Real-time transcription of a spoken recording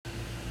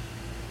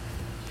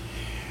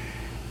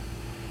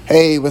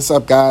Hey, what's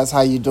up, guys?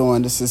 How you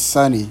doing? This is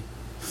Sunny,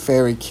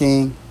 Fairy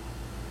King.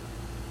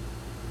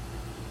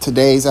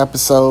 Today's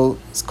episode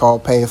is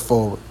called Pay It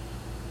Forward.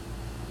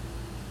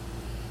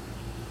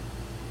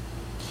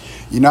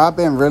 I've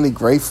been really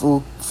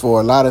grateful for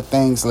a lot of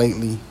things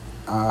lately.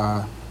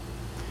 Uh,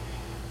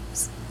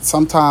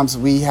 Sometimes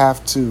we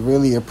have to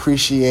really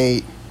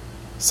appreciate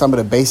some of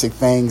the basic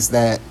things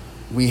that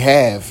we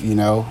have,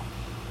 and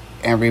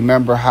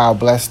remember how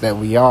blessed that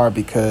we are,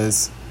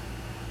 because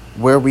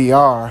where we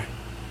are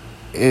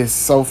is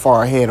so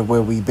far ahead of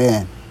where we've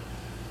been.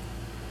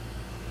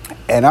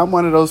 And I'm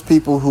one of those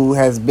people who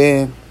has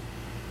been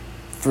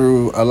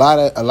through a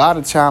lot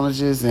of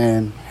challenges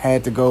and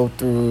had to go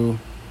through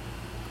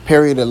a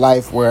period of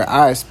life where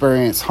I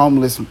experienced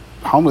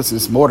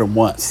homelessness more than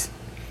once.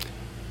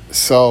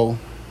 So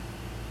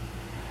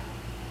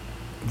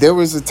there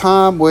was a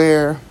time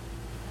where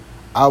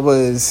I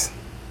was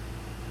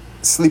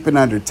sleeping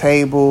under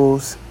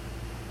tables,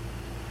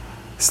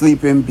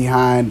 sleeping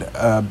behind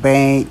a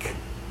bank,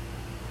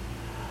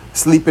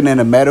 sleeping in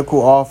a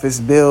medical office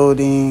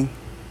building.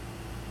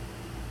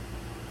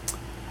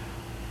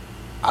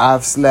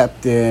 I've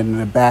slept in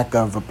the back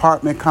of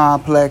apartment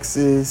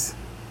complexes.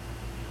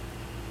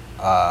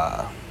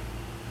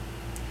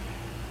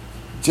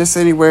 Just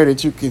anywhere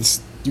that you could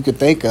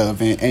think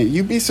of. And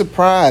you'd be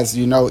surprised,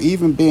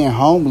 even being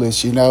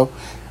homeless,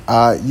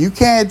 you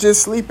can't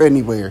just sleep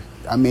anywhere.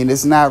 I mean,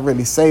 it's not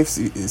really safe.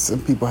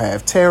 Some people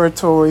have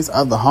territories.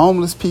 Other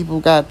homeless people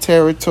got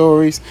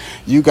territories.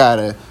 You got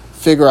to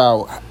figure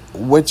out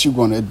what you're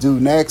going to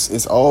do next.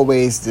 It's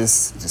always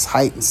this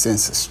heightened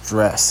sense of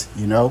stress,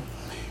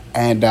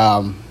 And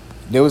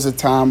there was a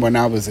time when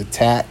I was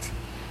attacked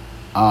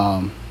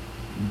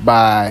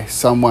by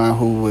someone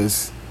who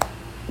was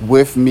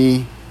with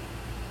me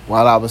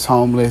while I was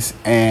homeless.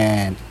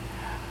 And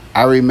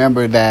I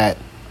remember that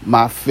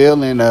my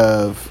feeling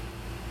of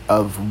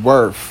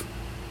worth,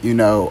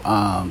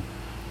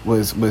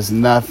 was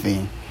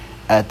nothing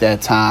at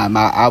that time.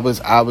 I was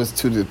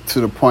to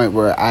the point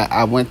where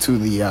I went to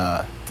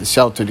the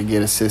shelter to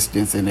get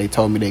assistance, and they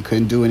told me they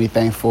couldn't do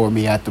anything for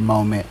me at the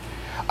moment.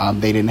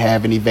 They didn't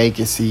have any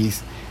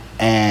vacancies,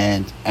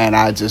 and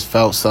I just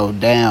felt so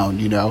down,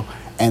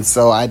 And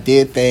so I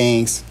did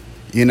things,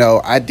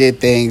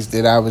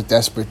 that I was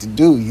desperate to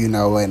do,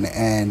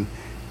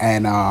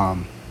 and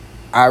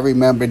I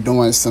remember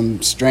doing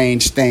some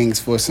strange things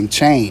for some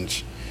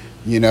change,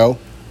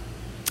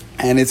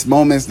 And it's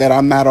moments that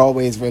I'm not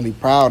always really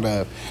proud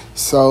of.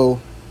 So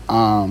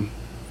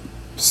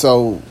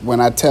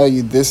when I tell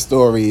you this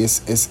story,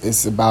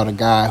 it's about a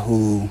guy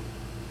who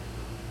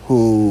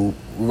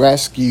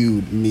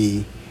rescued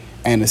me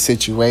in a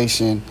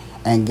situation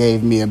and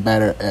gave me a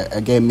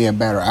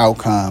better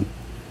outcome.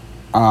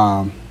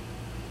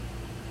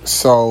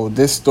 So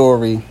this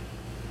story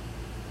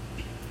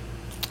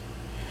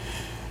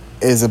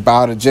is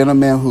about a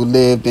gentleman who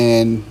lived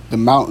in the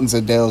mountains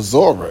of Del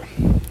Zorra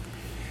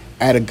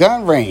at a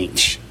gun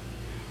range,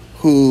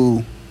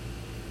 who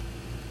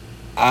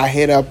I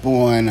hit up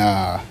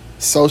on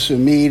social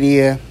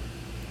media,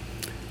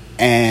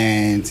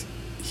 and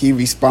he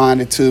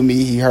responded to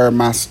me. He heard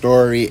my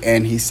story,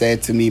 and he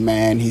said to me,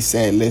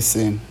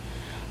 listen,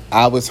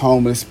 I was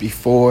homeless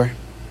before,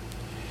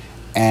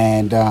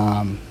 and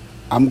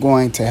I'm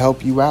going to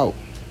help you out,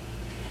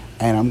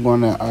 and I'm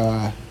going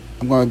to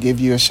give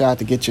you a shot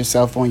to get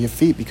yourself on your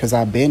feet, because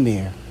I've been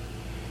there.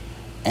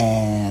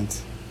 And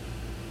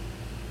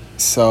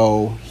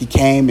so he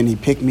came and he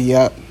picked me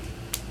up.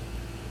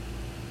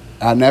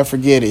 I'll never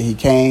forget it. He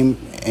came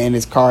in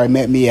his car and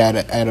met me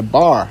at a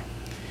bar,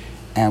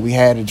 and we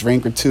had a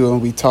drink or two,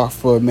 and we talked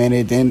for a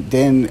minute.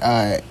 Then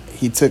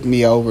he took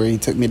me over. He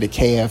took me to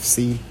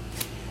KFC,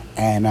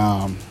 and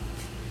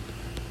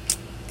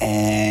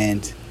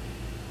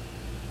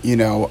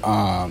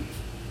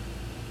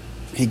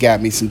he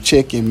got me some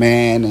chicken,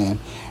 man,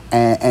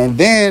 and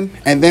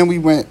then we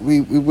went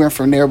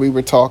from there. We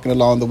were talking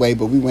along the way,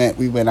 but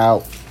we went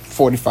out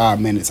 45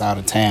 minutes out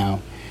of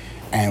town,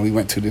 and we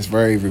went to this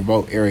very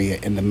remote area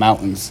in the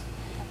mountains,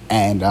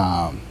 and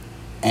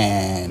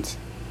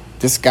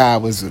this guy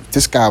was a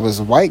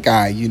white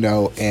guy,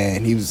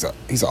 and he's an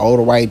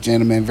older white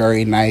gentleman,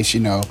 very nice,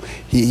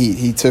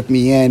 He took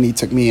me in. He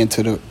took me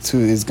into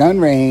his gun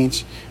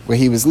range where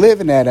he was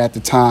living at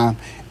the time,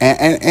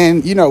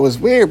 and it was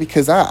weird,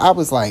 because I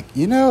was like,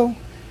 was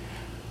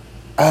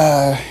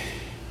a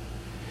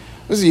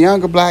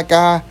younger black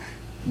guy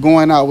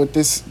going out with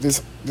this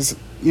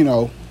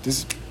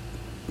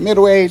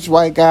middle-aged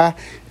white guy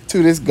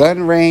to this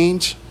gun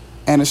range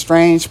and a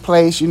strange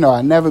place.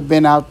 I never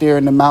been out there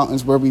in the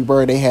mountains where we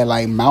were. They had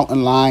like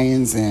mountain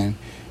lions and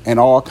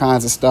all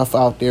kinds of stuff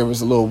out there. It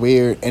was a little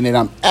weird. And then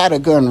I'm at a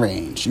gun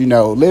range,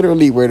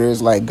 literally where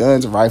there's like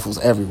guns and rifles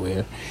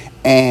everywhere.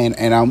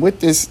 And I'm with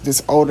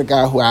this older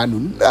guy who I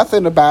knew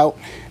nothing about.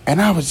 And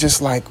I was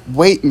just like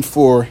waiting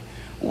for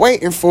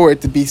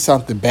it to be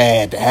something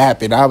bad to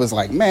happen. I was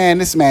like, man,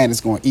 this man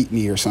is going to eat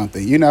me or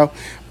something,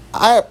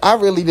 I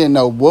really didn't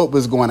know what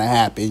was going to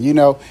happen,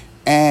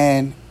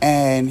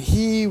 And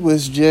he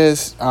was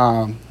just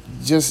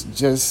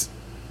just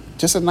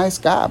a nice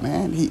guy,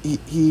 man.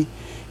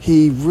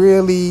 He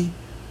really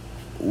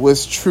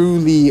was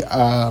truly,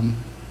 a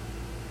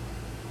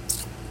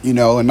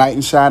knight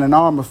in shining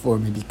armor for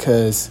me,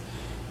 because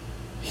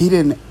he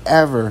didn't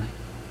ever,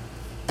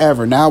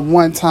 not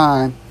one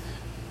time,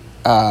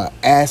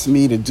 ask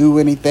me to do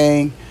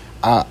anything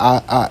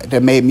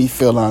that made me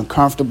feel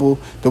uncomfortable.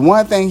 The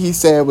one thing he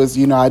said was,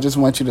 I just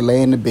want you to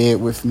lay in the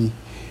bed with me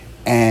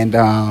and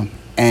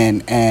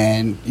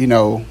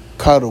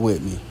cuddle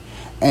with me.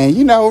 And,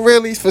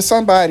 really, for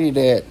somebody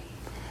that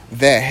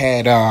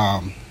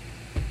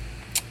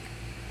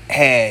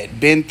had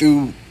been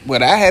through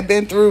what I had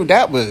been through,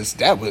 that was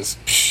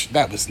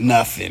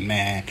nothing,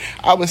 man.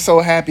 I was so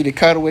happy to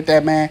cuddle with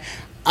that man.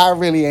 I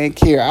really ain't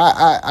care.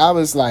 I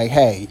was like,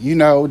 hey,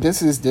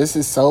 this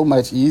is so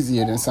much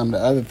easier than some of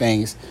the other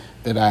things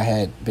that I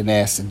had been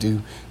asked to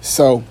do.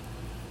 So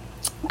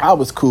I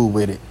was cool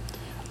with it.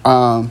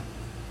 And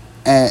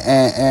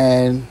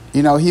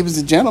he was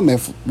a gentleman.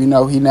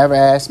 He never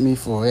asked me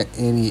for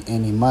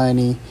any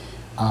money.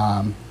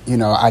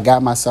 I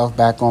got myself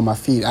back on my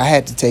feet. I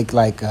had to take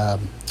like a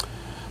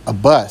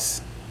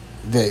bus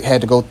that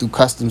had to go through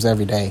customs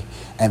every day.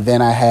 And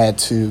then I had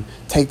to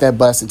take that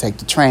bus and take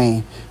the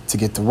train to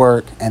get to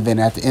work. And then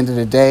at the end of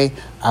the day,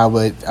 I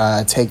would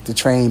take the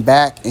train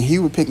back, and he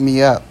would pick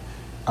me up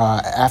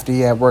after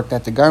he had worked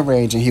at the gun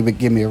range, and he would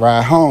give me a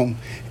ride home.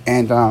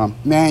 And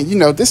man,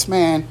 this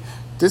man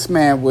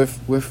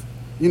with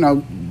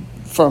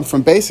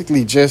from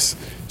basically just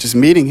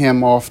meeting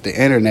him off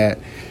the internet,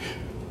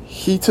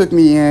 he took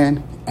me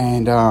in,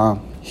 and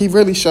he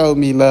really showed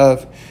me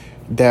love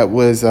that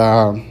was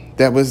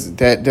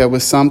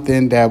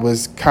something that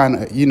was kind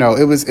of,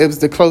 it was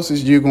the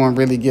closest you're going to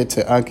really get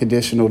to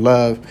unconditional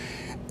love.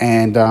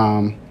 And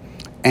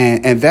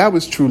that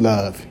was true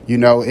love.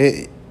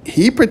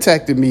 He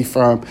protected me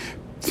from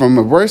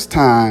the worst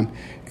time.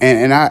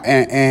 And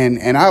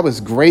I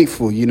was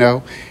grateful,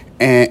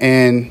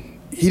 and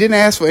he didn't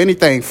ask for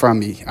anything from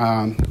me.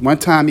 One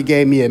time he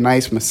gave me a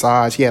nice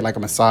massage. He had like a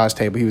massage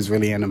table. He was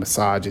really into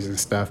massages and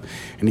stuff.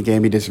 And he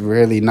gave me this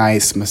really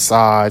nice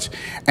massage.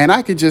 And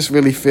I could just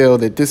really feel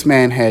that this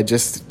man had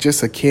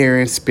just a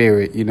caring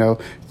spirit,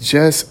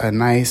 just a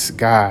nice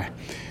guy.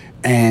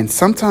 And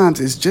sometimes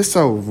it's just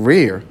so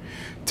rare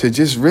to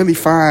just really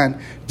find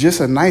just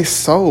a nice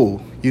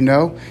soul,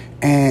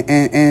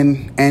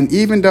 And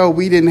even though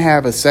we didn't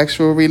have a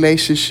sexual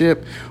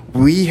relationship,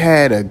 we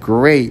had a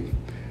great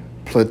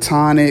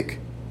platonic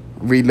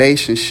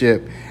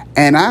relationship,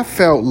 and I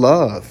felt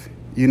love,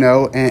 and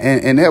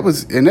that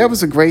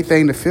was a great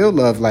thing to feel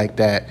love like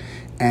that.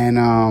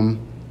 And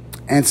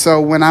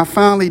so when I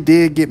finally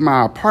did get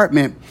my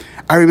apartment,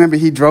 I remember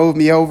he drove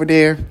me over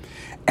there,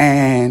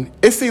 and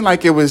it seemed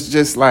like it was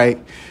just like,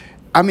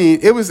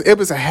 it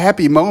was a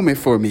happy moment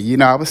for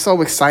me. I was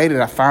so excited.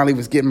 I finally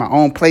was getting my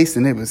own place,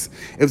 and it was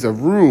a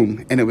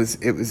room, and it was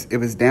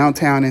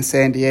downtown in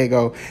San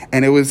Diego,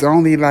 and it was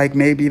only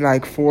maybe 4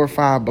 or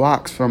 5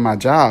 blocks from my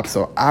job.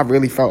 So I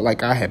really felt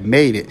like I had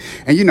made it.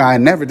 And I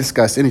never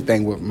discussed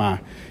anything with my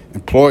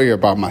employer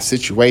about my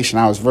situation.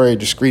 I was very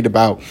discreet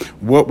about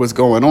what was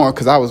going on,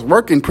 because I was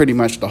working pretty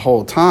much the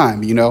whole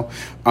time,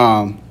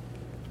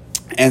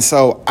 And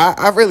so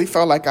I really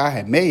felt like I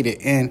had made it.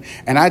 And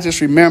I just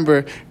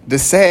remember the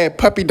sad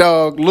puppy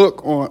dog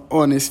look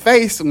on his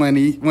face when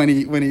he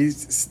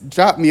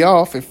dropped me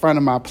off in front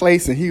of my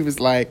place, and he was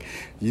like,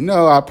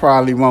 I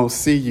probably won't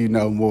see you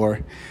no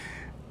more.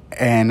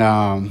 And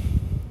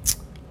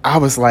I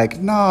was like,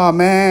 no,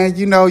 man,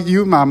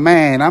 you my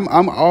man.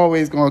 I'm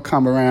always gonna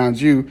come around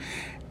you.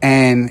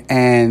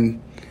 And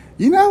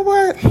you know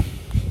what?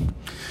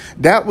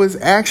 That was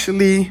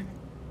actually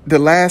the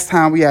last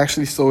time we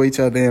actually saw each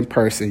other in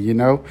person,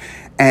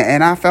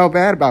 and I felt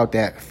bad about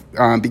that,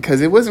 because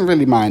it wasn't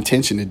really my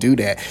intention to do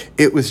that.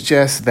 It was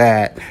just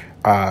that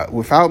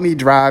without me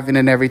driving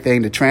and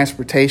everything, the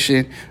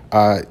transportation,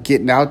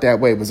 getting out that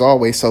way was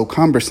always so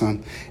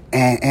cumbersome,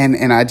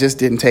 and I just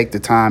didn't take the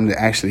time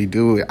to actually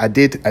do it. I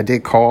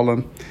did call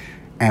him,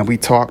 and we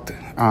talked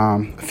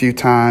a few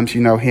times,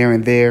 here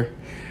and there,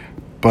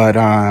 but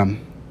I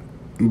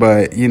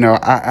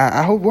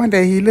hope one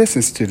day he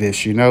listens to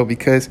this,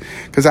 because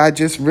I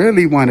just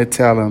really want to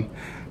tell him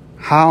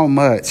how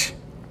much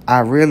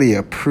I really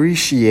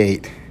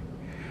appreciate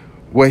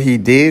what he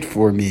did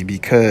for me,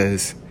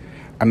 because,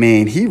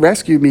 he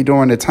rescued me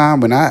during the time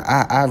when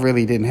I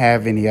really didn't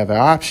have any other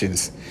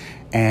options.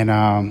 And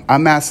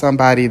I'm not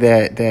somebody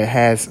that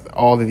has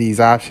all of these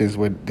options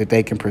that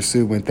they can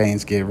pursue when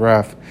things get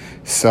rough.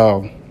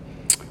 So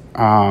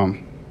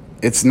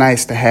it's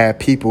nice to have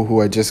people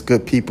who are just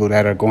good people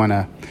that are going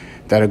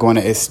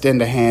to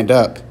extend a hand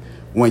up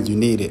when you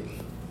need it.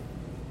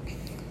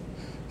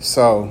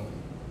 So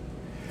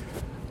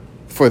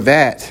for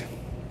that,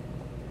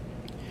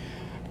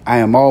 I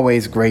am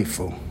always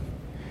grateful.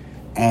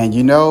 And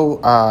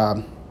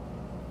the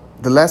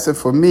lesson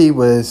for me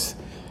was,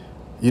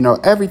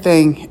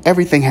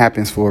 everything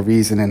happens for a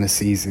reason and a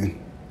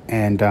season.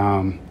 And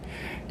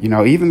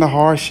even the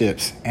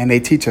hardships, and they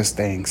teach us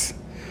things.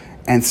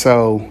 And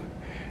so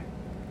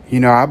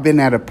I've been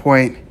at a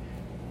point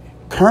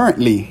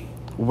currently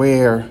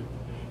where,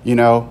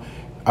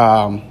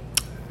 the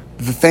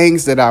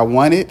things that I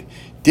wanted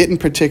didn't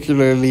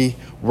particularly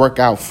work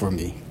out for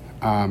me,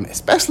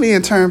 especially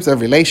in terms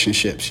of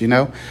relationships.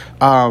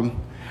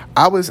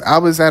 I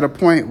was at a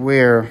point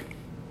where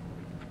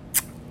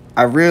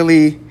I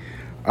really,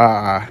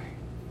 fell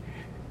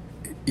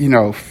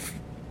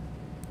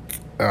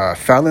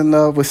in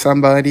love with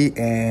somebody,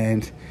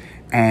 and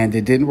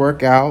it didn't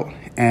work out,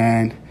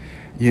 and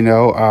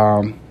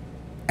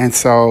and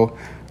so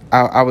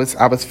I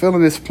was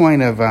feeling this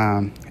point of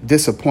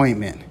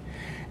disappointment,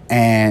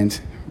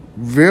 and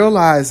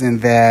realizing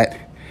that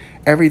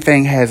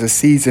everything has a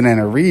season and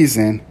a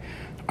reason.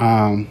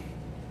 A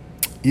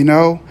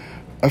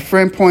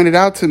friend pointed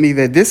out to me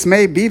that this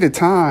may be the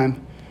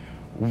time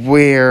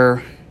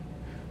where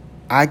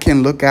I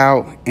can look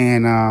out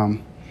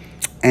and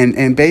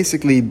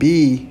basically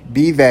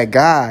be that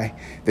guy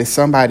that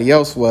somebody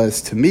else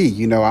was to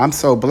me. I'm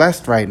so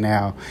blessed right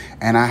now,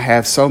 and I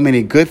have so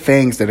many good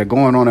things that are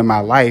going on in my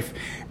life.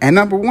 And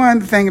number one,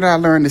 the thing that I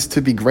learned is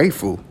to be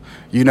grateful,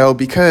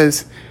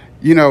 because,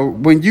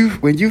 when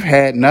you've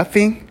had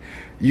nothing,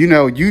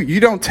 you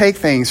don't take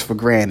things for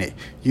granted,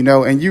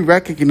 and you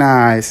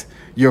recognize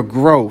your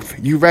growth,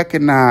 you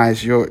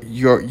recognize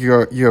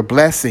your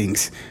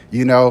blessings,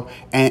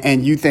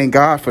 and you thank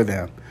God for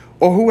them,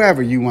 or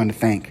whoever you want to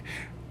thank.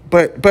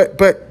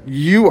 But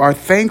you are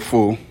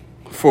thankful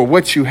for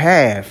what you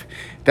have.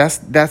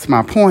 That's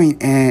my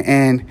point.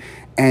 And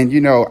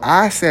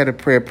I said a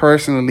prayer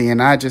personally,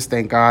 and I just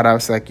thank God. I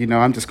was like,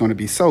 I'm just going to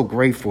be so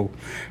grateful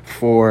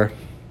for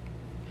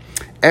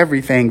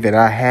everything that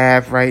I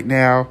have right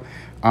now.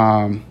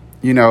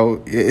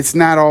 It's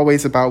not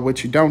always about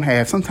what you don't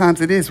have.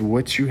 Sometimes it is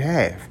what you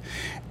have.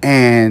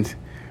 And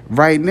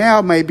right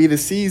now may be the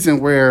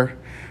season where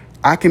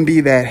I can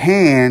be that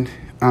hand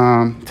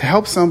to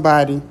help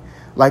somebody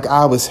like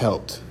I was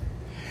helped.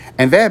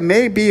 And that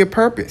may be a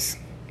purpose.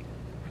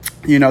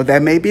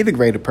 That may be the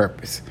greater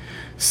purpose.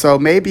 So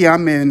maybe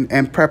I'm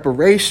in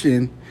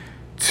preparation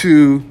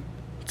to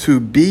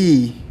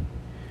be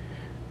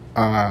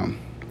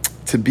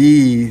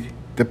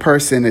the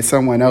person that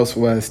someone else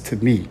was to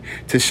me,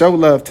 to show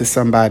love to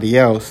somebody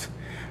else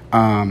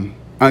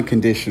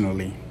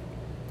unconditionally.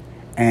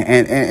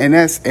 And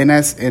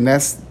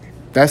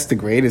that's the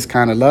greatest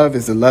kind of love,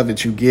 is the love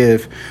that you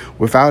give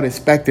without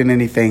expecting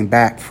anything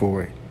back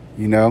for it,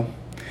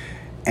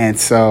 And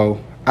so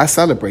I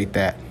celebrate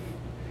that.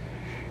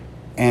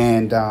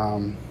 And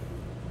I'm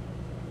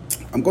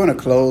going to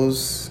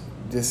close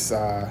this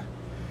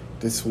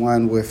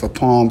one with a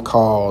poem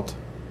called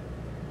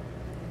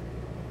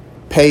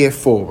Pay It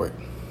Forward.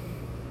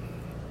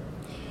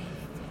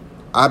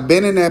 I've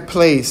been in that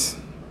place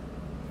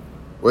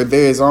where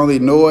there is only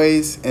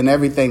noise and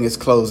everything is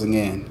closing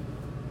in.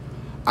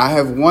 I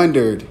have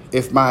wondered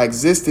if my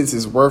existence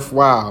is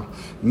worthwhile,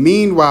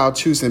 meanwhile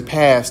choosing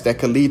paths that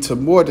could lead to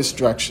more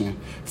destruction,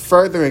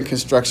 furthering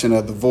construction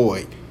of the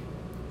void,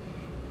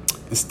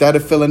 instead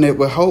of filling it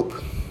with hope.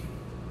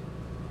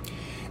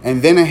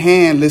 And then a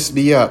hand lifts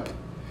me up,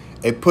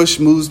 a push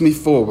moves me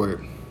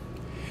forward,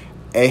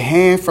 a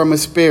hand from a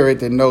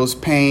spirit that knows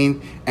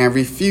pain and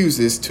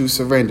refuses to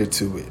surrender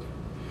to it.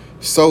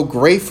 So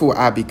grateful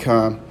I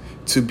become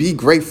to be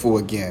grateful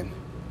again.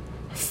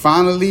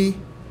 Finally,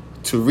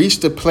 to reach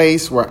the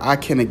place where I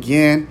can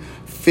again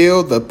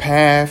feel the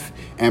path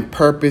and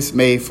purpose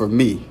made for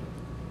me.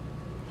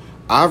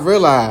 I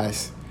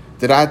realize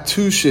that I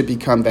too should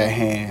become that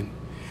hand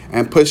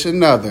and push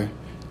another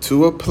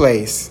to a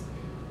place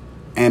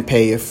and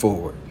pay it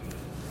forward.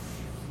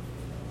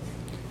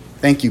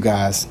 Thank you,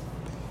 guys.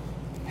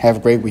 Have a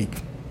great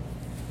week.